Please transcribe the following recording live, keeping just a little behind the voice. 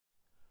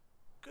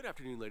Good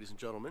afternoon, ladies and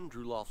gentlemen.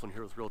 Drew Laughlin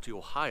here with Realty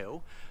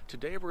Ohio.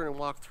 Today we're going to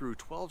walk through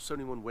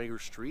 1271 Wager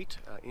Street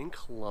in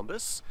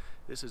Columbus.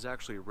 This is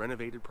actually a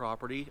renovated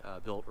property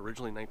built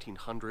originally in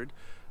 1900.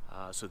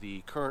 So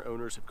the current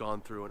owners have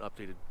gone through and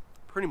updated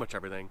pretty much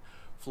everything.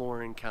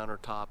 Flooring,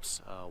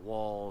 countertops,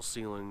 walls,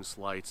 ceilings,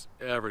 lights,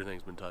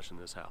 everything's been touched in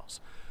this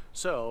house.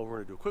 So we're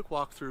going to do a quick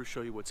walkthrough,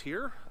 show you what's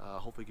here,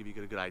 hopefully give you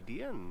a good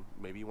idea, and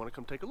maybe you want to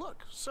come take a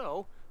look.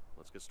 So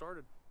let's get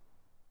started.